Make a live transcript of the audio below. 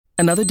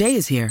Another day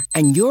is here,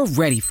 and you're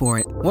ready for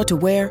it. What to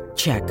wear?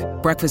 Check.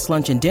 Breakfast,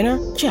 lunch, and dinner?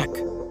 Check.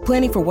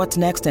 Planning for what's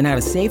next and how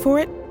to save for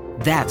it?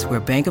 That's where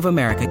Bank of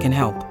America can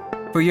help.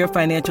 For your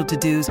financial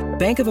to-dos,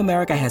 Bank of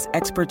America has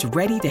experts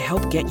ready to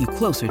help get you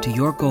closer to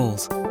your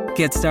goals.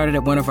 Get started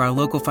at one of our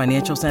local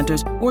financial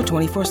centers or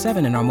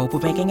 24/7 in our mobile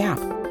banking app.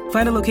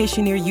 Find a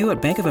location near you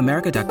at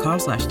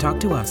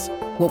bankofamerica.com/talktous.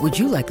 What would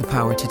you like the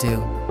power to do?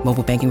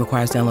 Mobile banking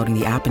requires downloading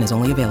the app and is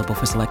only available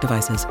for select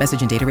devices.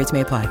 Message and data rates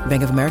may apply.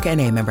 Bank of America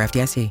N.A., member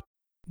FDIC.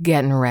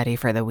 Getting ready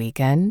for the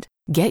weekend?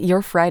 Get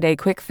your Friday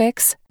quick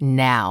fix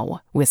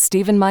now with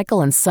Stephen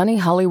Michael and Sunny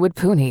Hollywood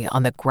Pooney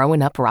on the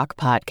Growing Up Rock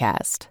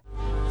podcast.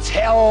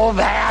 Tell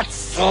that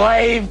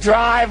slave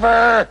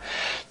driver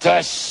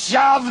to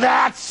shove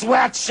that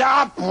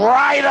sweatshop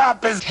right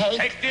up his...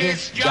 Take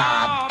this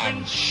job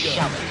and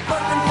shove it.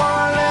 Working for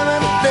a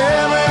living,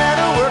 living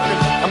and working.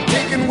 I'm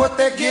taking what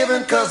they're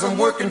giving cause I'm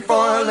working for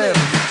a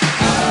living.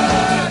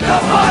 The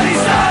money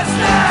starts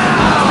now!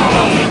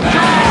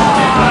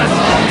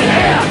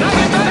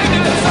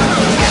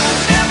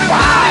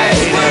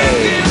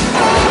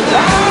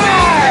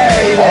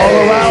 All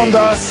around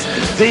us,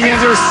 the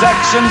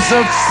intersections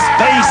of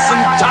space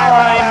and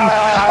time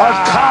are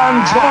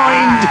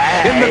conjoined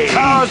in the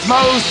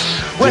cosmos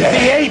with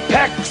the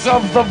apex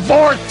of the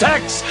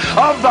vortex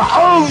of the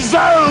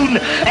O-zone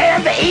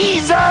and the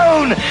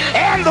E-zone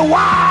and the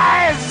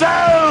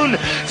Y-zone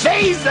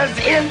phases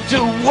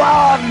into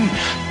one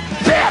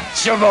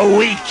bitch of a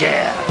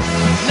weekend.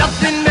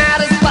 Nothing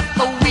matters but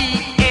the weekend.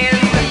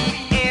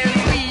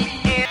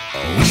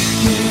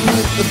 Weekend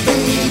with the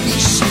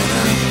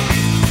babysitter.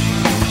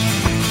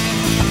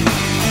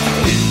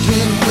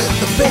 Weekend with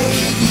the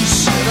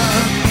babysitter.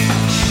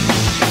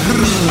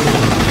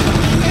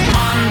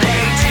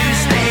 Monday,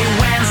 Tuesday,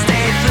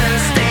 Wednesday,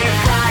 Thursday,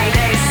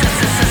 Friday,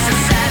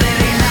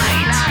 Saturday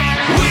night.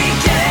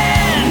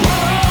 Weekend.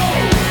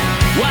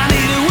 Whoa. I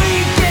need a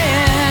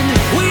weekend.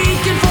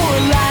 Weekend for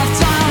a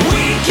lifetime.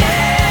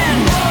 Weekend.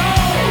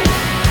 Whoa.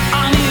 I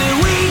need a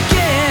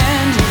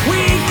weekend.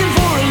 Weekend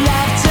for a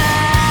lifetime.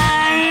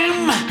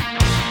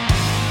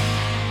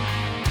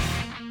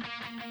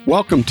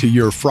 Welcome to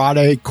your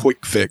Friday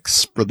Quick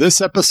Fix. For this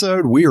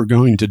episode, we are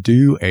going to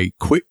do a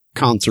quick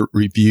concert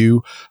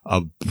review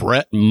of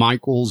Bret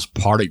Michaels'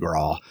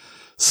 Parti-Gras.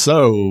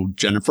 So,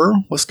 Jennifer,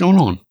 what's going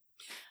on?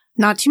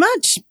 Not too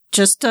much.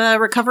 Just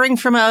recovering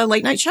from a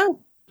late night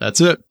show.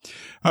 That's it.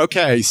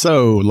 Okay,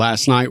 so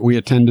last night we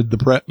attended the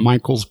Bret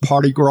Michaels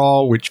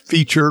Parti-Gras, which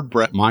featured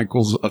Bret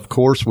Michaels, of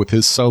course, with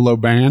his solo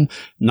band,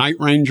 Night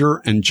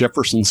Ranger and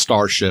Jefferson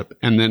Starship.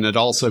 And then it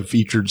also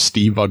featured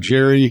Steve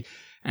Augeri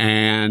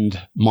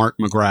and Mark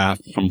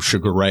McGrath from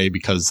Sugar Ray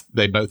because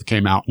they both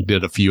came out and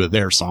did a few of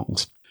their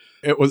songs.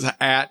 It was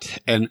at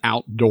an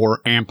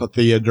outdoor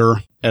amphitheater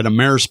at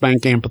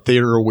Amerispank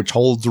Amphitheater, which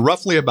holds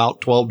roughly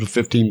about 12 to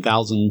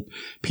 15,000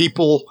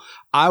 people.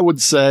 I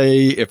would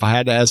say, if I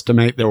had to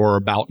estimate, there were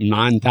about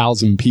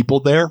 9,000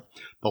 people there.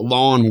 The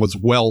lawn was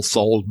well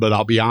sold, but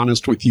I'll be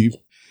honest with you,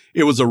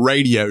 it was a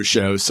radio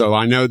show. So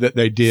I know that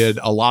they did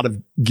a lot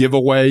of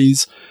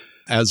giveaways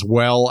as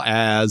well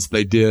as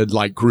they did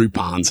like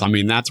Groupons. I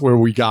mean, that's where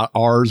we got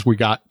ours. We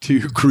got 2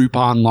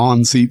 Groupon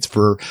lawn seats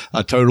for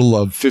a total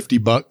of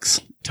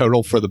 $50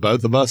 total for the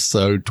both of us.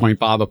 So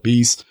 25 a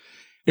piece.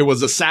 It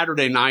was a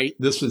Saturday night.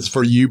 This is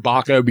for you,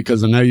 Baco,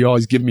 because I know you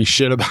always give me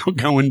shit about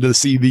going to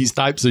see these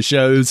types of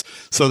shows.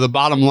 So the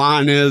bottom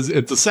line is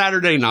it's a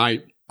Saturday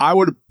night. I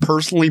would have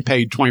personally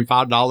paid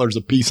 $25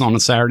 a piece on a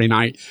Saturday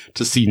night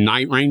to see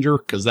Night Ranger,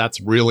 because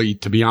that's really,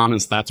 to be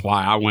honest, that's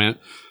why I went.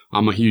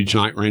 I'm a huge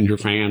Night Ranger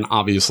fan.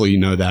 Obviously, you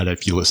know that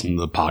if you listen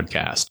to the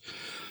podcast.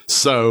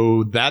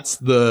 So that's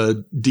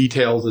the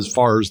details as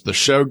far as the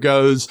show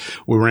goes.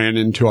 We ran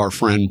into our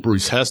friend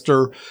Bruce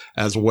Hester,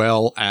 as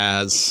well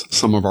as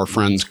some of our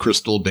friends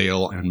Crystal,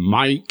 Dale, and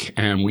Mike.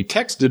 And we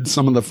texted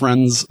some of the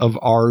friends of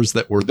ours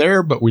that were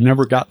there, but we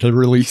never got to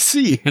really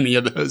see any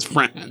of those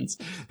friends.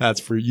 That's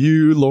for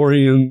you,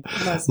 Lori, and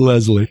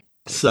Leslie.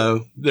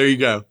 So there you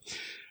go.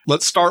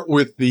 Let's start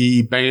with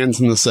the bands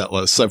in the set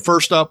list. So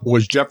first up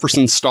was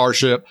Jefferson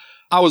Starship.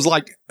 I was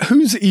like,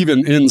 who's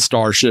even in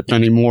Starship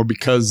anymore?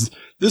 Because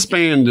this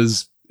band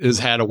has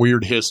had a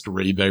weird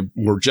history. They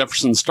were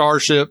Jefferson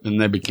Starship and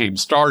they became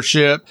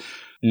Starship.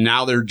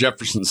 Now they're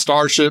Jefferson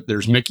Starship.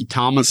 There's Mickey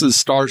Thomas's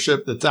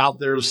Starship that's out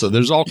there. So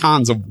there's all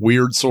kinds of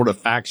weird sort of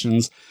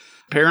factions.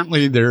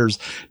 Apparently there's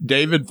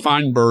David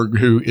Feinberg,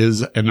 who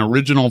is an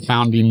original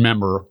founding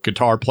member,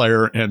 guitar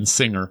player and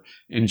singer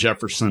in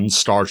Jefferson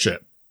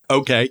Starship.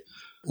 Okay.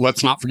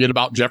 Let's not forget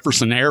about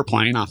Jefferson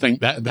Airplane. I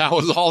think that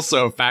was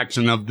also a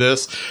faction of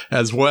this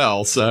as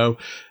well. So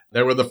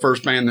they were the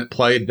first band that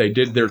played. They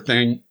did their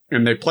thing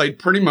and they played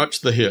pretty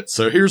much the hits.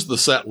 So here's the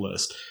set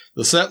list.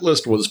 The set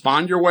list was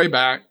Find Your Way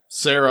Back,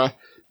 Sarah,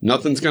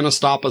 Nothing's Gonna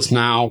Stop Us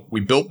Now,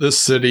 We Built This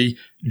City,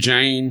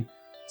 Jane,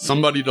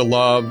 Somebody to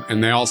Love,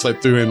 and they also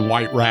threw in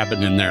White Rabbit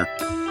in there.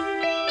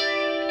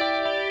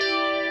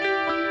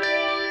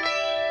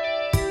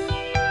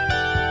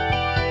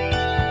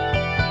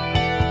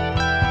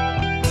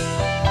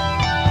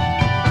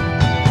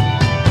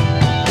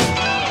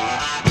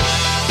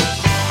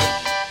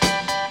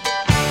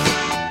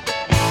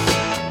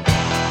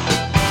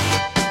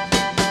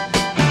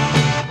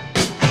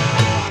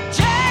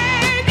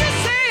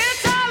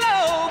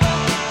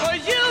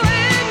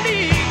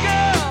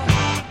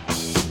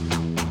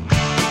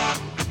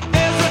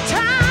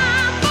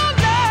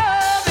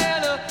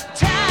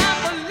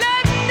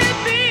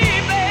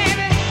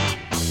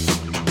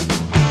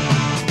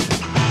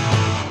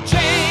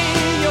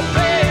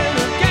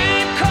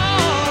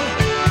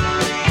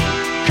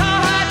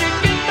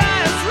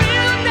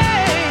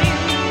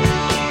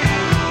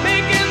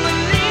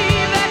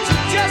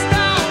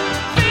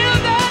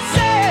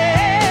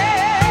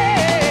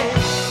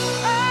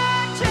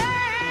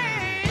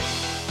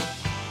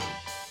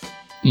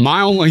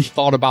 My only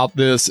thought about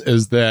this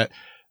is that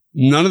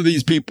none of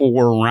these people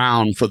were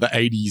around for the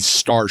 80s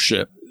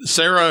Starship.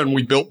 Sarah and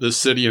We Built This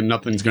City and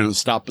Nothing's Gonna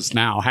Stop Us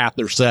Now, half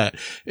their set,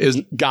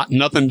 is got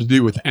nothing to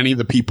do with any of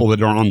the people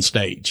that are on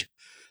stage.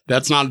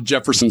 That's not a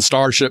Jefferson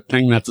Starship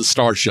thing. That's a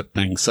Starship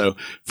thing. So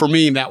for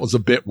me, that was a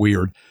bit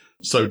weird.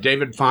 So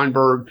David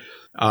Feinberg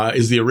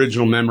is the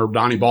original member,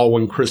 Donnie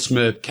Baldwin, Chris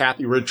Smith,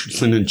 Kathy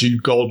Richardson, and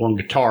Jude Gold on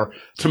guitar.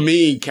 To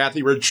me,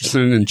 Kathy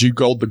Richardson and Jude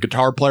Gold, the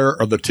guitar player,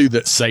 are the two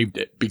that saved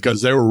it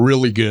because they were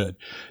really good.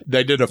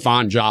 They did a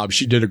fine job.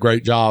 She did a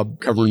great job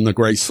covering the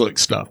Grace Slick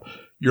stuff.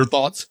 Your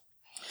thoughts?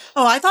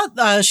 Oh, I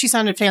thought she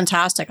sounded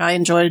fantastic. I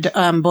enjoyed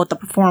both the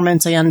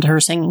performance and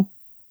her singing.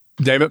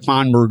 David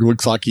Feinberg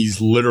looks like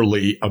he's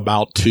literally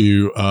about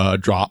to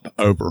drop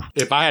over.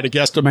 If I had to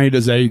guesstimate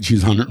his age,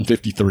 he's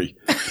 153.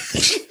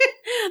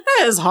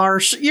 That is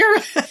harsh.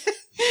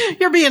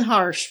 You're being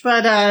harsh,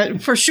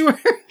 but for sure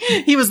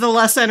he was the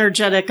less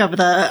energetic of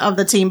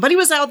the team. But he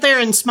was out there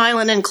and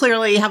smiling and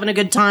clearly having a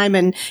good time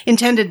and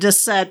intended to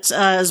set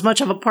as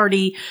much of a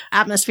party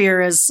atmosphere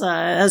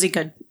as he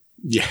could.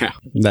 Yeah,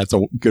 that's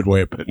a good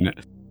way of putting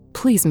it.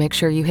 Please make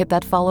sure you hit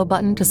that follow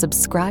button to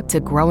subscribe to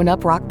Growing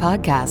Up Rock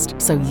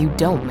Podcast so you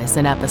don't miss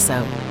an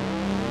episode.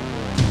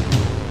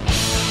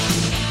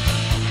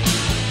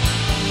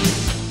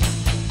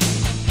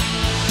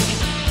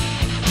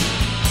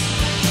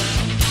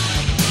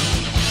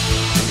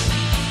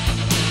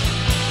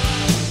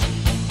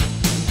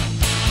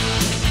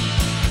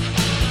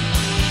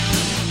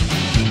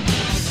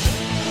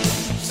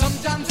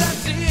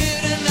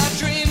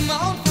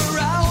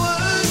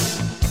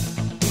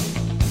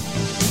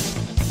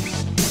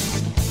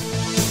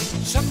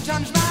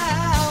 Sometimes my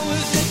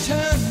hours they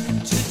turn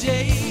into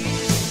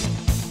days.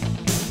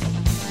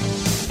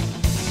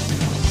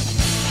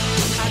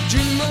 I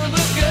dream of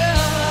a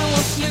girl I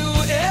once knew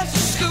as a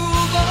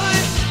schoolboy.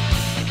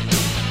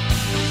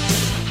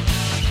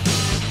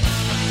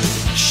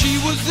 She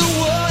was the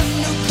one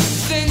who could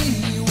sing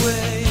me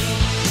away.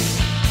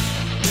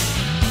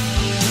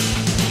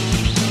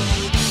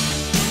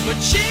 But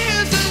she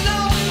is a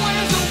long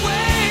ways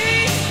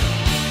away,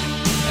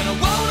 and I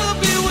wanna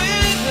be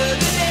with her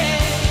today.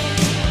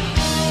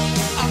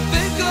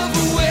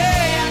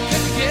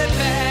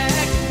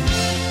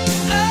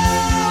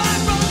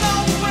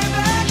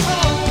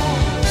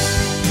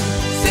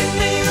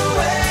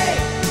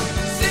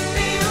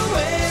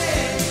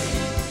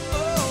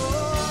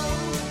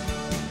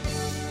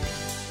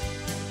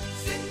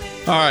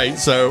 All right,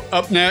 so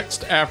up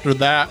next after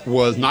that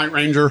was Night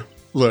Ranger.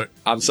 Look,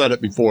 I've said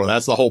it before.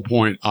 That's the whole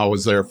point I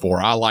was there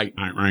for. I like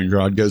Night Ranger.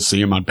 I'd go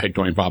see him. I'd pay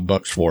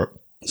 $25 for it.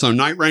 So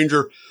Night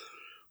Ranger,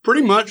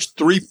 pretty much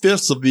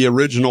 3/5 of the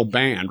original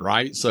band,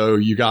 right? So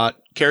you got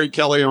Kerry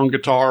Kelly on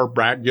guitar,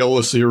 Brad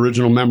Gillis, the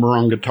original member,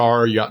 on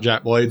guitar. You got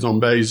Jack Blades on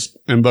bass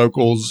and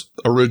vocals,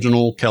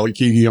 original. Kelly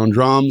Keagy on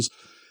drums,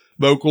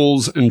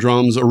 vocals and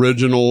drums,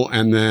 original.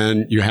 And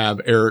then you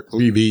have Eric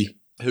Levy,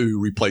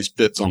 who replaced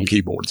Fitz on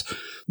keyboards.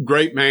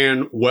 Great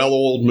man,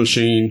 well-oiled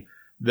machine.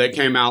 They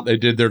came out, they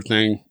did their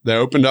thing. They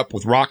opened up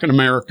with Rockin'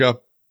 America.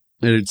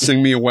 They did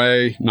Sing Me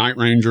Away, Night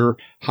Ranger,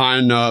 High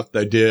Enough.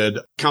 They did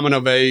Coming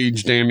of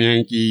Age, Damn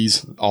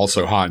Yankees,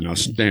 also High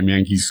Enough, Damn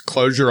Yankees,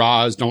 Close Your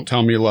Eyes, Don't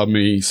Tell Me You Love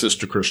Me,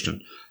 Sister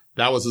Christian.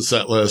 That was the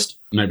set list.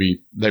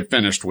 Maybe they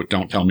finished with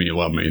Don't Tell Me You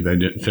Love Me. They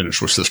didn't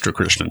finish with Sister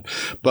Christian.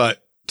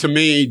 But to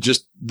me,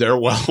 just they're a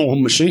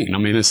well-oiled machine. I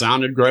mean, it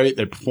sounded great.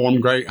 They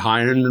performed great,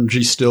 high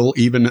energy still,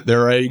 even at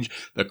their age.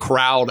 The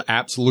crowd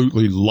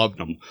absolutely loved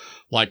them.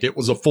 Like, it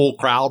was a full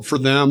crowd for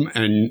them.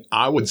 And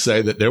I would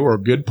say that there were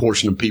a good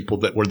portion of people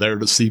that were there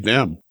to see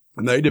them.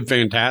 And they did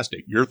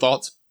fantastic. Your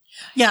thoughts?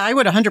 Yeah, I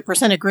would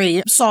 100%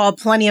 agree. Saw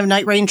plenty of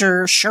Night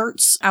Ranger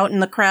shirts out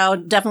in the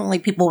crowd. Definitely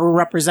people were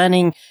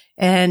representing.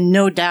 And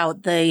no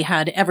doubt they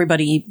had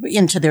everybody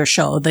into their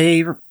show.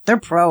 They're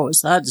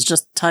pros. That's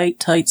just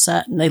tight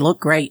set, and they look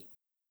great.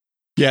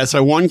 Yeah,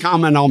 so one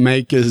comment I'll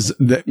make is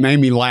that made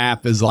me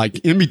laugh is like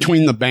in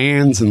between the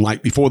bands and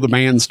like before the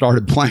band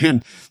started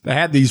playing, they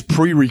had these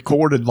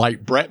pre-recorded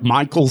like Bret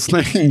Michaels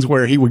things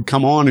where he would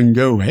come on and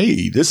go,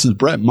 "Hey, this is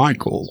Bret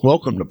Michaels.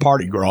 Welcome to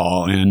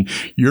Parti-Gras, and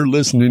you're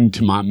listening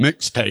to my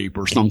mixtape,"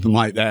 or something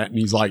like that. And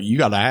he's like, "You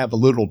got to have a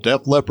little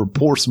Def Leppard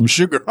Pour Some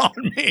Sugar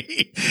on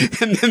Me."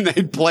 And then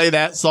they'd play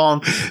that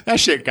song. That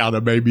shit kind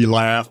of made me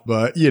laugh,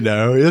 but you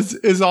know,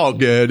 it's all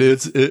good.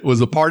 It was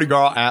a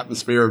Parti-Gras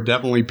atmosphere.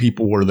 Definitely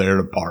people were there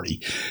to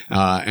party.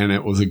 And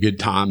it was a good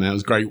time. It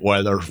was great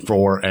weather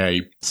for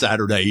a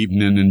Saturday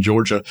evening in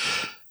Georgia.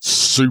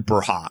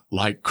 Super hot,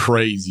 like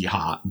crazy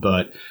hot,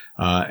 but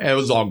it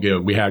was all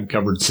good. We had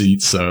covered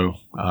seats, so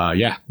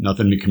yeah,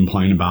 nothing to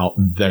complain about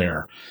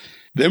there.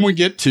 Then we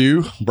get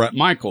to Bret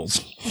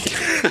Michaels.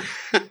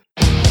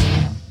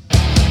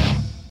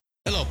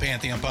 Hello,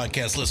 Pantheon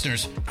Podcast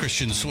listeners.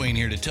 Christian Swain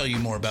here to tell you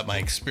more about my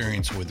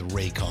experience with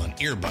Raycon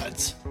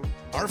earbuds.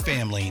 Our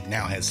family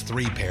now has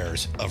 3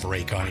 pairs of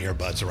Raycon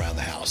earbuds around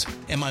the house,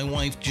 and my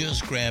wife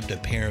just grabbed a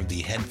pair of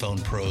the Headphone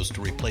Pros to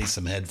replace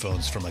some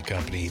headphones from a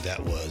company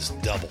that was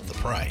double the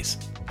price.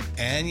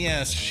 And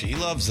yes, she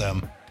loves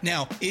them.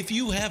 Now, if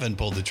you haven't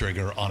pulled the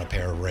trigger on a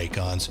pair of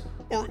Raycons,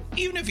 or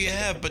even if you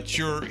have, but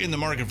you're in the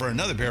market for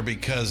another pair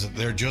because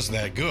they're just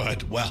that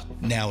good, well,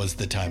 now is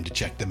the time to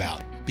check them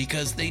out,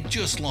 because they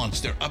just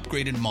launched their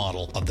upgraded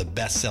model of the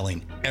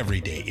best-selling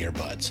everyday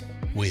earbuds.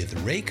 With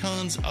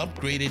Raycon's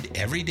upgraded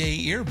everyday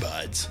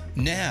earbuds,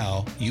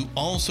 now you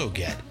also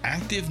get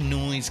active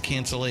noise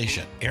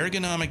cancellation,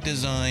 ergonomic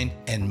design,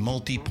 and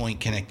multi-point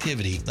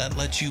connectivity that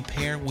lets you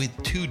pair with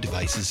 2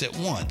 devices at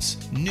once.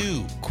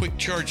 New quick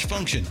charge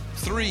function,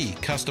 3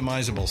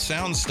 customizable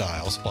sound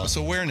styles, plus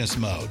awareness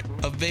mode.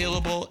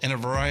 Available in a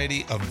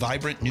variety of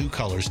vibrant new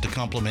colors to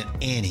complement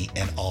any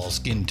and all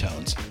skin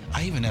tones.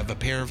 I even have a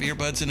pair of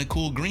earbuds in a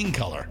cool green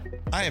color.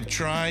 I have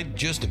tried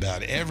just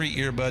about every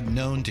earbud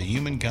known to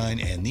humankind,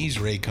 and these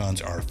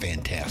Raycons are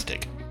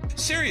fantastic.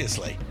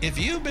 Seriously, if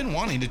you've been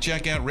wanting to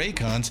check out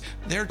Raycons,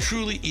 there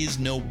truly is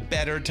no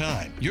better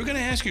time. You're going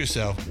to ask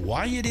yourself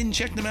why you didn't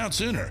check them out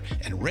sooner,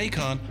 and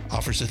Raycon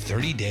offers a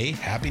 30-day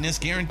happiness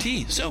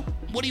guarantee. So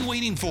what are you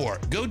waiting for?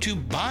 Go to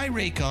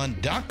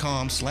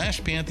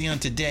buyraycon.com/Pantheon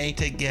today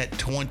to get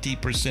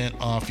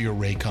 20% off your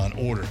Raycon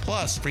order,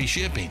 plus free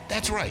shipping.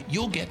 That's right,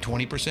 you'll get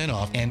 20%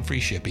 off and free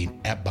shipping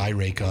at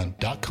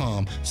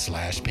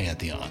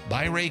buyraycon.com/Pantheon.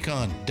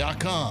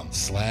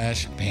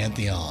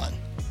 buyraycon.com/Pantheon.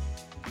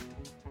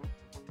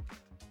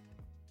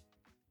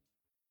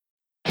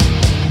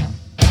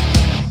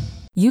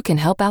 You can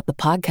help out the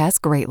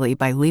podcast greatly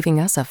by leaving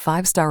us a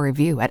 5-star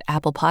review at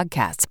Apple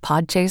Podcasts,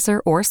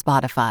 Podchaser, or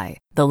Spotify.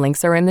 The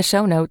links are in the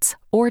show notes,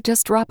 or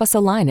just drop us a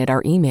line at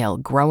our email,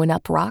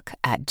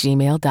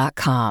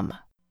 growinguprock@gmail.com.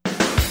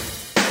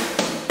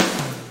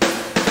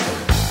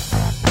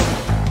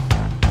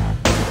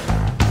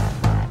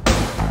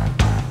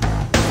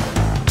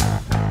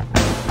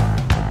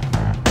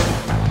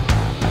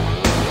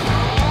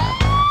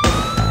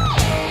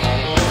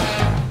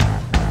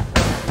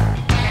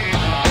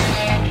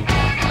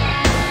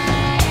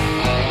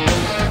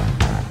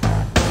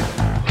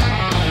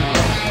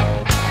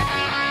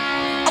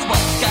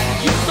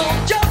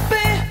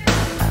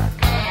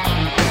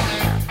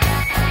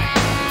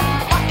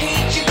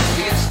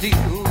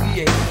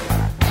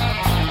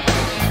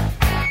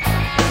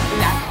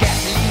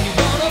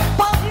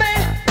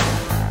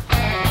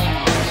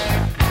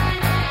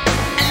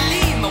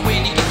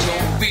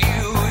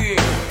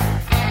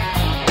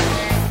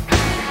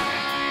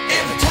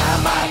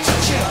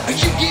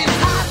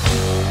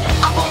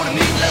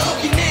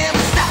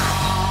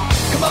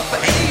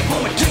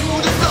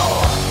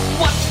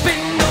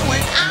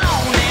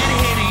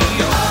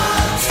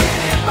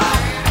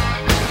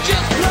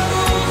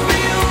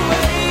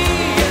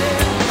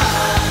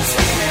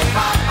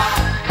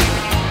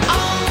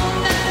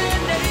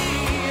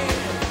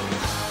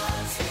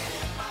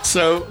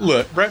 So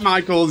look, Bret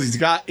Michaels,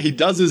 he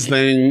does his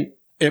thing.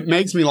 It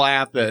makes me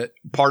laugh that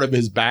part of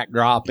his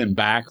backdrop and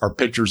back are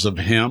pictures of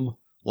him.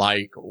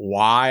 Like,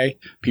 why?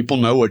 People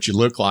know what you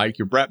look like.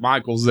 You're Bret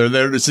Michaels. They're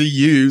there to see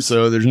you.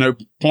 So there's no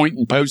point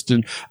in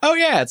posting, oh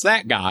yeah, it's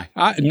that guy.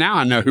 Now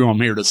I know who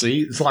I'm here to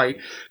see. It's like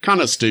kind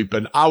of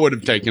stupid. I would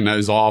have taken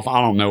those off. I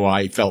don't know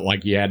why he felt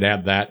like he had to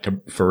have that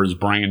for his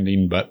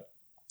branding, but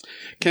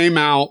came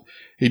out.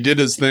 He did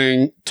his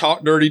thing.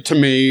 Talk Dirty to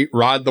Me,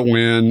 Ride the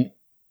Wind,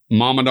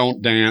 Mama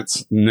Don't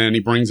Dance. And then he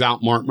brings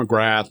out Mark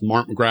McGrath.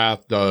 Mark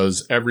McGrath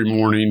does Every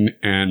Morning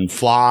and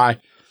Fly.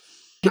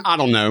 I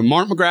don't know.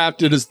 Mark McGrath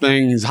did his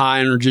thing. He's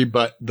high energy,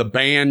 but the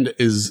band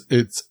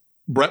it's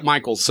Bret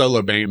Michaels'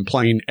 solo band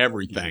playing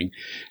everything.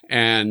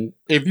 And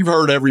if you've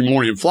heard Every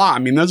Morning and Fly, I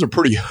mean, those are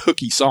pretty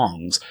hooky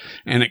songs.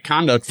 And it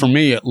kind of, for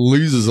me, it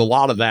loses a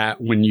lot of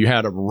that when you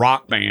had a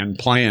rock band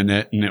playing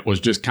it and it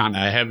was just kind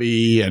of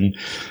heavy. And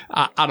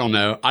I don't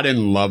know. I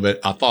didn't love it.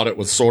 I thought it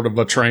was sort of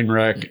a train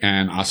wreck,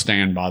 and I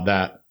stand by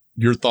that.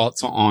 Your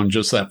thoughts on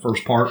just that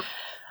first part?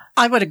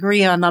 I would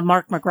agree on the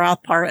Mark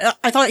McGrath part.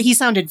 I thought he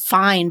sounded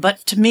fine, but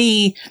to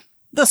me,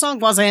 the song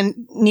wasn't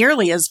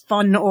nearly as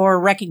fun or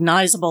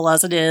recognizable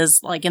as it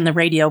is like in the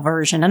radio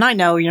version. And I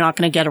know you're not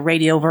going to get a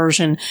radio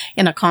version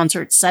in a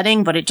concert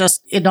setting, but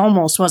it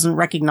almost wasn't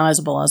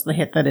recognizable as the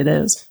hit that it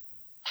is.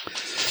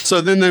 So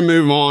then they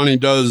move on. He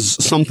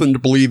does Something to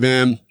Believe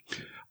In.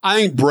 I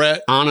think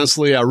Bret,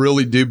 honestly, I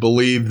really do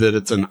believe that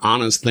it's an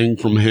honest thing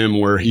from him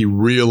where he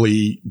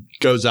really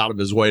goes out of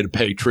his way to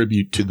pay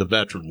tribute to the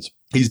veterans.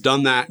 He's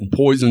done that in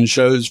Poison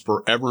shows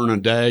forever and a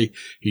day.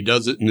 He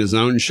does it in his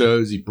own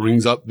shows. He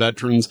brings up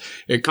veterans.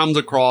 It comes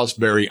across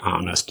very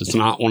honest. It's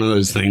not one of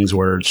those things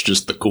where it's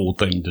just the cool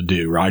thing to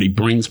do, right? He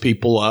brings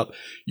people up.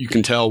 You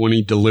can tell when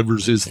he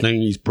delivers his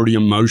thing, he's pretty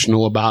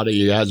emotional about it.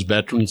 He has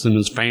veterans in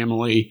his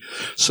family.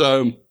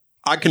 So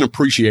I can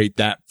appreciate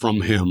that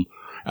from him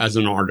as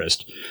an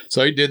artist.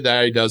 So he did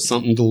that. He does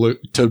Something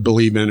to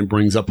Believe In and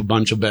brings up a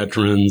bunch of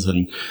veterans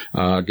and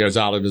goes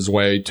out of his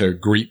way to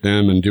greet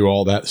them and do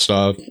all that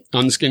stuff.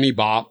 Unskinny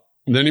Bop.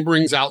 And then he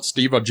brings out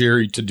Steve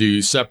Augeri to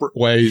do Separate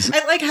Ways.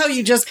 I like how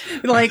you just,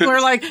 we're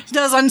like,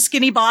 does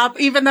Unskinny Bop,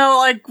 even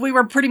though, we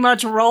were pretty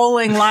much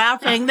rolling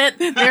laughing, that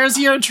there's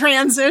your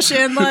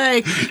transition,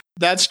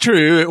 That's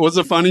true. It was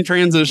a funny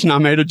transition. I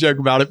made a joke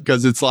about it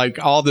because it's like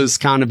all this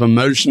kind of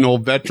emotional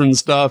veteran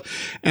stuff.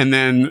 And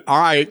then, all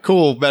right,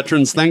 cool,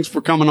 veterans. Thanks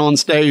for coming on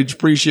stage.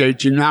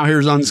 Appreciate you. Now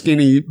here's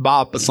Unskinny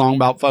Bop, a song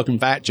about fucking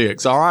fat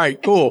chicks. All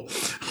right, cool.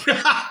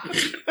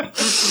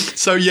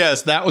 So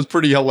yes, that was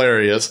pretty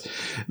hilarious.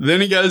 Then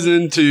he goes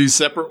into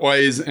Separate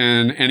Ways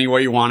and Any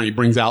Way You Want It. He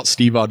brings out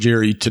Steve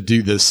Algieri to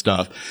do this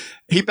stuff.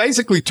 He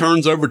basically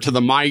turns over to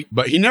the mic,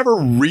 but he never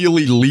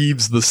really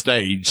leaves the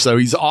stage. So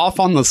he's off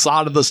on the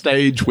side of the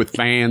stage with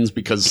fans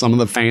because some of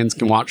the fans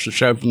can watch the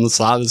show from the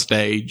side of the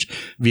stage,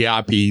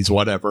 VIPs,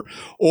 whatever.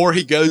 Or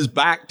he goes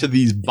back to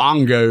these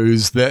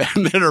bongos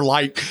that are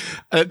like,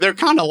 they're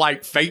kind of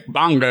like fake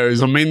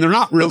bongos. I mean, they're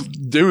not really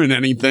doing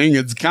anything.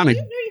 It's kind of...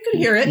 You could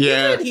hear it.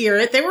 Yeah. You could hear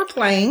it. They were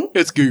playing.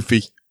 It's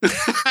goofy.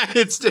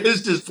 It's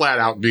just flat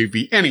out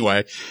goofy.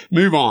 Anyway,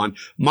 move on.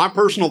 My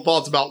personal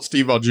thoughts about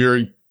Steve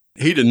Algieri.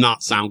 He did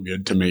not sound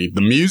good to me.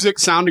 The music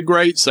sounded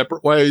great.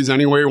 Separate Ways,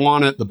 Any Way You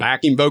Want It. The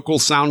backing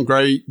vocals sound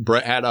great.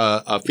 Bret had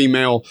a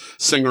female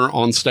singer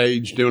on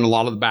stage doing a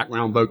lot of the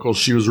background vocals.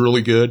 She was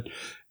really good.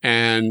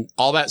 And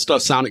all that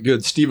stuff sounded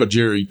good. Steve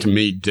Algieri, to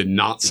me, did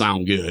not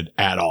sound good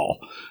at all.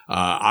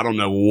 I don't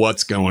know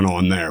what's going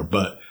on there,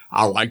 but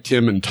I liked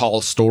him in Tall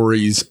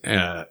Stories.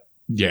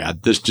 Yeah,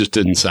 this just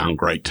didn't sound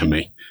great to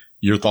me.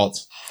 Your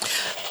thoughts?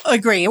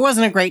 Agree. It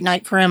wasn't a great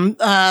night for him.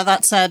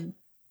 That said,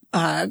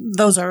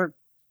 those are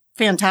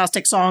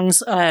fantastic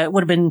songs. It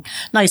would have been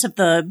nice if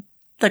the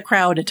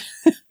crowd had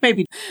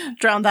maybe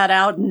drowned that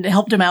out and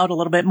helped him out a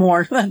little bit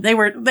more. They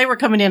were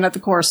coming in at the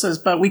choruses,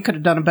 but we could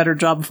have done a better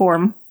job for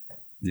him.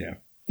 Yeah.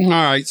 All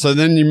right. So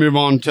then you move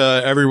on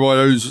to Every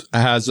Rose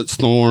Has Its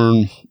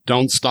Thorn.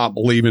 Don't Stop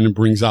Believing. It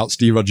brings out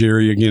Steve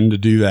Algieri again to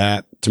do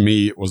that. To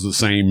me, it was the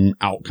same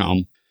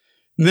outcome.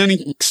 And then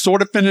he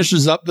sort of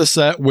finishes up the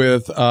set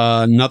with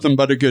Nothing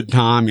But a Good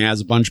Time. He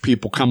has a bunch of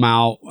people come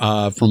out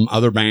from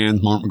other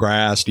bands, Mark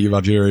McGrath, Steve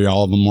Algieri,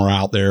 all of them were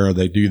out there.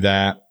 They do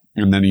that.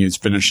 And then he's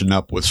finishing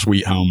up with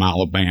Sweet Home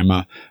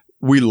Alabama.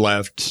 We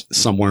left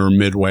somewhere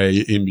midway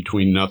in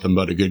between Nothing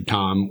But a Good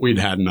Time. We'd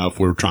had enough.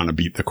 We were trying to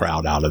beat the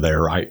crowd out of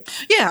there, right?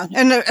 Yeah.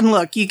 And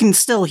look, you can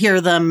still hear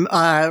them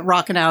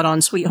rocking out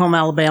on Sweet Home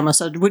Alabama.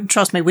 So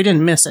trust me, we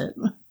didn't miss it.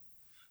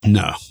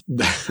 No,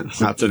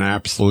 that's an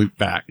absolute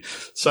fact.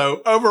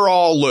 So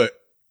overall, look,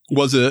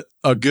 was it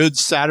a good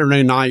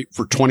Saturday night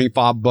for $25?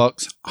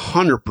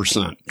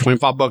 100%.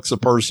 $25 a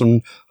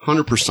person,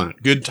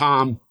 100%. Good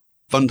time,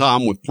 fun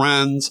time with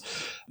friends.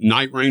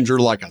 Night Ranger,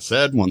 like I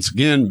said, once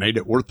again, made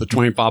it worth the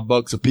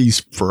 $25 a piece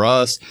for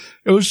us.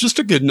 It was just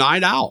a good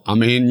night out. I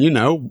mean, you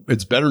know,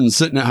 it's better than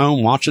sitting at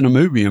home watching a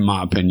movie, in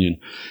my opinion.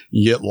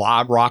 You get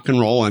live rock and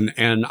roll.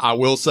 And I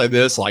will say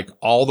this, like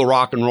all the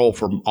rock and roll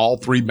from all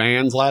three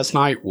bands last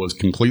night was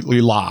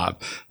completely live.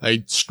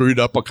 They screwed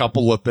up a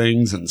couple of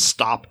things and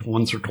stopped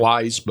once or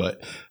twice,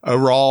 but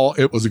overall,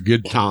 it was a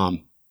good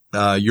time.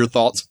 Your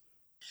thoughts?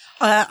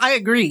 I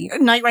agree.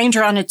 Night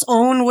Ranger on its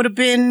own would have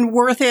been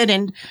worth it.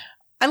 And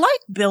I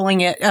like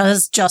billing it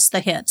as just the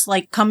hits,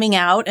 like coming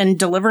out and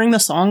delivering the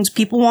songs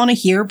people want to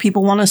hear,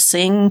 people want to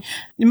sing.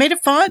 It made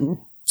it fun.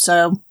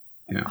 So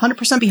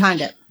 100% behind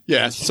it.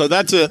 Yeah. So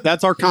that's it.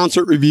 That's our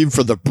concert review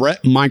for the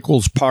Bret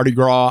Michaels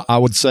Parti-Gras. I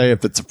would say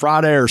if it's a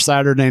Friday or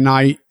Saturday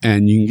night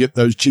and you can get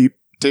those cheap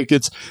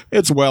tickets,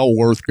 it's well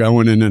worth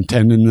going and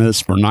attending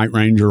this for Night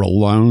Ranger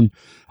alone.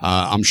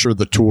 I'm sure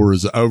the tour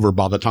is over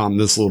by the time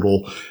this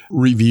little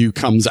review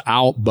comes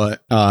out,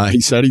 but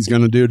he said he's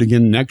going to do it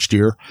again next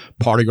year.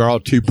 Parti-Gras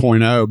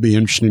 2.0. Be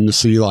interesting to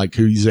see like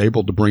who he's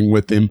able to bring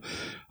with him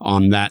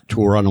on that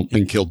tour. I don't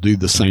think he'll do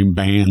the same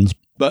bands,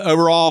 but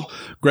overall,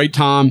 great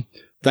time.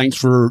 Thanks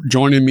for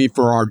joining me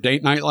for our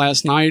date night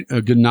last night.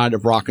 A good night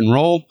of rock and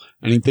roll.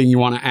 Anything you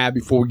want to add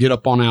before we get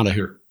up on out of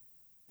here?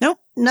 Nope,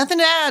 nothing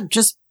to add.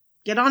 Just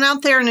get on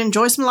out there and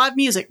enjoy some live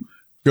music.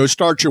 Go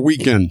start your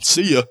weekend.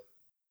 See ya.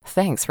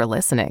 Thanks for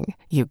listening.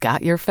 You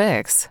got your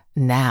fix.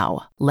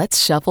 Now,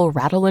 let's shuffle,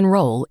 rattle, and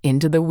roll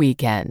into the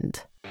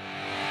weekend.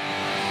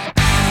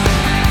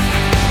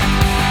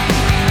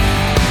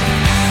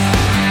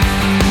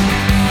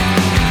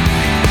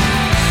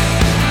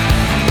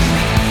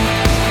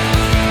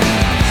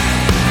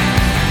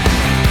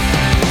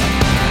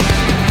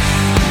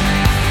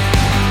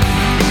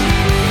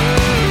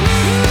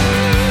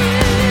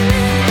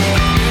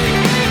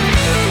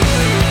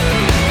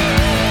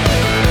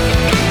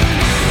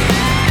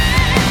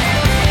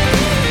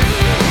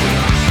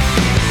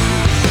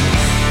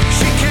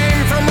 She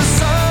came from a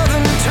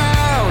southern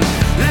town.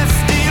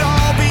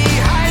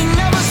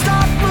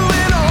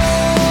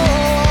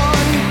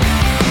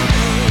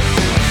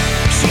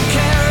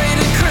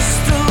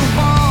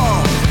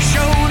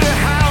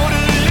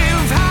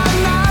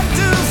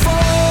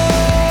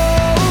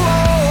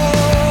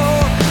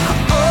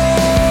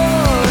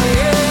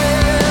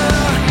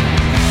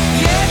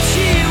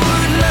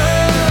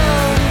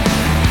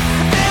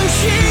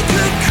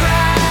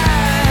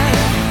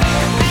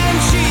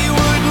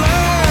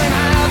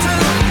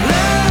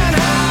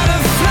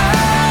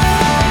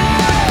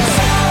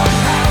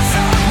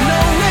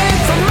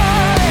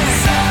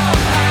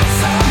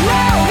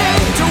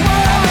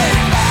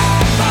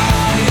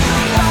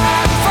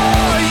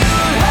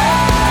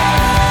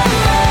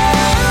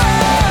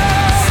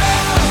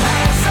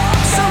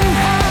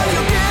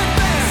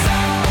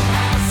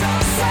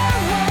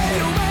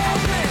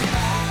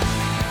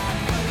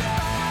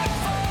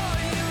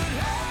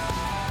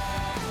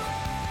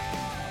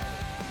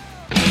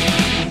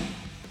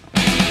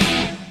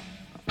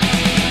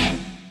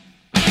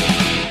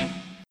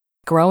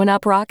 Growing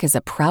Up Rock is a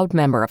proud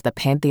member of the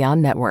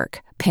Pantheon Network.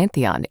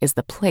 Pantheon is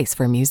the place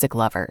for music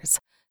lovers.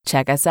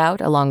 Check us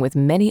out along with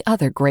many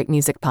other great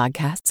music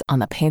podcasts on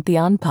the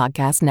Pantheon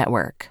Podcast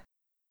Network.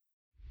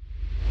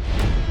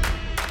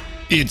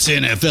 It's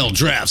NFL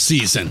draft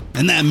season,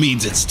 and that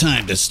means it's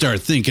time to start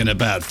thinking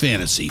about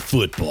fantasy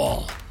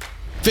football.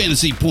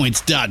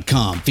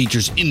 FantasyPoints.com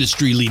features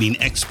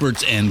industry-leading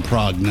experts and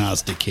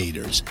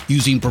prognosticators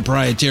using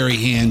proprietary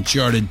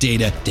hand-charted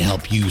data to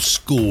help you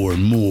score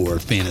more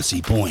fantasy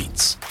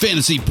points.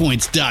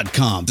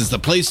 FantasyPoints.com is the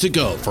place to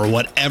go for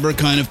whatever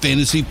kind of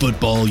fantasy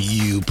football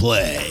you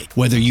play.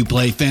 Whether you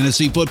play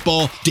fantasy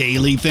football,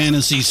 daily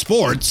fantasy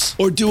sports,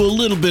 or do a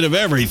little bit of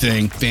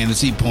everything,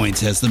 Fantasy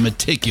Points has the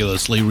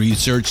meticulously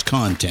researched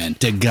content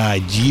to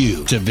guide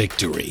you to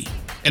victory.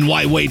 And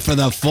why wait for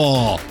the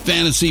fall?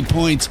 Fantasy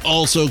Points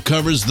also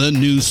covers the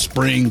new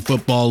spring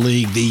football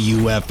league, the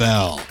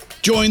UFL.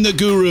 Join the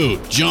guru,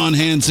 John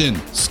Hansen,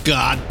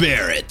 Scott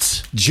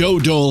Barrett, Joe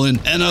Dolan,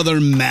 and other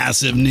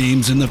massive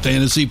names in the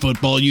fantasy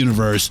football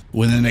universe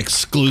with an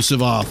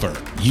exclusive offer.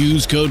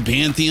 Use code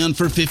Pantheon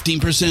for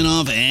 15%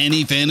 off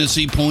any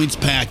Fantasy Points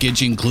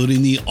package,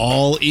 including the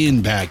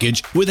all-in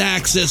package, with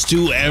access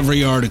to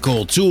every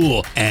article,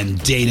 tool, and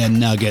data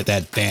nugget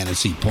that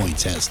Fantasy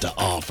Points has to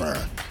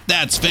offer.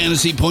 That's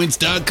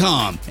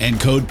FantasyPoints.com and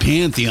code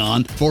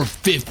Pantheon for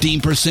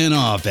 15%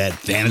 off at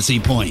Fantasy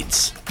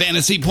Points.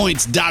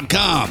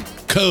 FantasyPoints.com,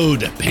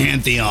 code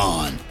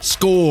Pantheon.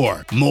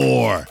 Score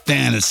more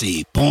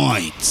fantasy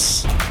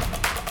points.